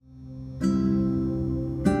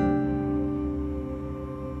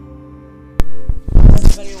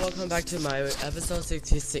welcome back to my episode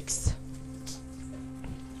 66.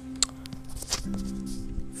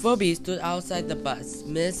 Phoebe stood outside the bus.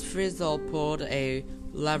 Miss Frizzle pulled a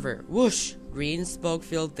lever. Whoosh! Green smoke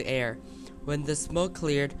filled the air. When the smoke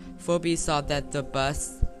cleared, Phoebe saw that the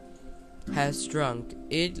bus had shrunk.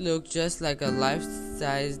 It looked just like a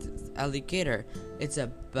life-sized alligator. It's a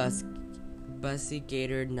bussy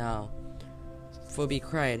gator now, Phoebe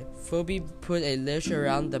cried. Phoebe put a leash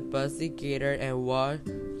around the bussy gator and walked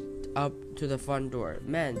up to the front door.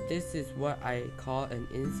 Man, this is what I call an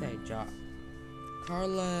inside job.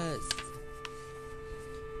 Carlos!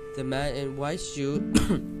 The man in white suit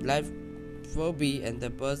let Phoebe and the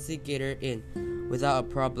bussy gator in without a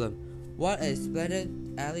problem. What a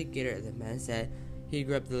splendid alligator, the man said. He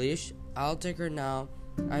grabbed the leash. I'll take her now.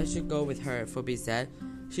 I should go with her, Phoebe said.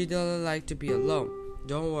 She doesn't like to be alone.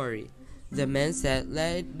 Don't worry, the man said,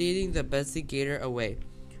 leading the bussy gator away.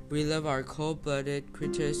 We love our cold-blooded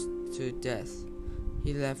creatures to death.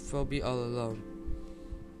 He left Phoebe all alone.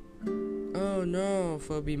 Oh no,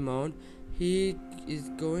 Phoebe moaned. He is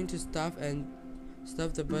going to stuff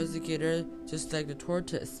the bussy gator just like the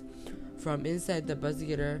tortoise. From inside the bussy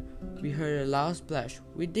gator, we heard a loud splash.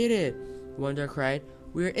 We did it! Wanda cried.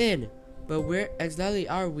 We're in! But where exactly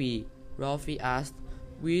are we? Ralphie asked.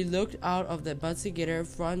 We looked out of the bussy gator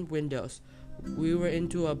front windows. We were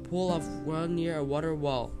into a pool of water near a water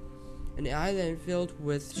wall. An island filled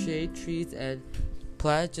with shade trees and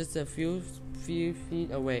plants just a few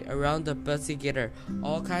feet away. Around the bussy gator,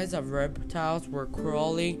 all kinds of reptiles were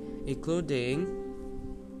crawling,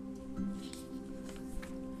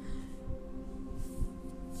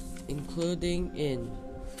 including in.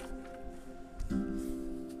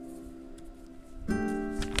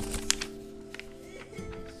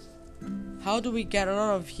 How do we get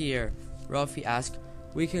out of here? Ralphie asked.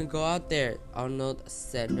 We can go out there, Arnold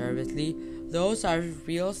said nervously. Those are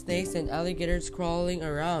real snakes and alligators crawling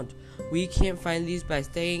around. We can't find these by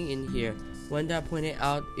staying in here. Wanda pointed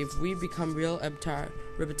out, if we become real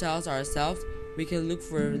reptiles ourselves, we can look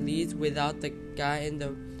for leads without the guy in the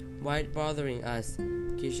white bothering us,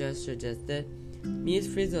 Keisha suggested. Miss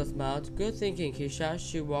Frizzle smiled. Good thinking, Keisha.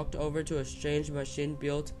 She walked over to a strange machine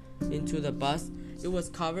built into the bus. It was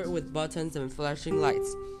covered with buttons and flashing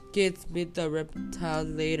lights. Kids, meet the reptile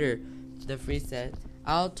later, the freeze said.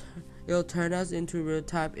 It'll turn us into real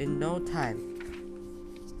type in no time.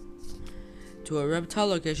 To a reptile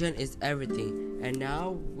location is everything, and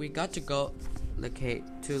now we got to locate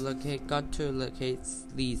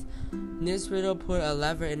Sleaze. Miss Riddle put a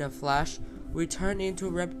lever in a flash. We turned into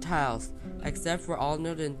reptiles, except for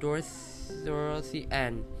Arnold and Dorothy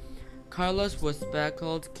Ann. Carlos was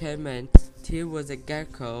speckled caiman, Tim was a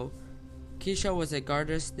gecko, Keisha was a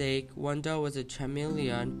garter snake, Wanda was a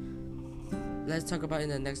chameleon. Let's talk about it in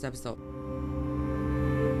the next episode.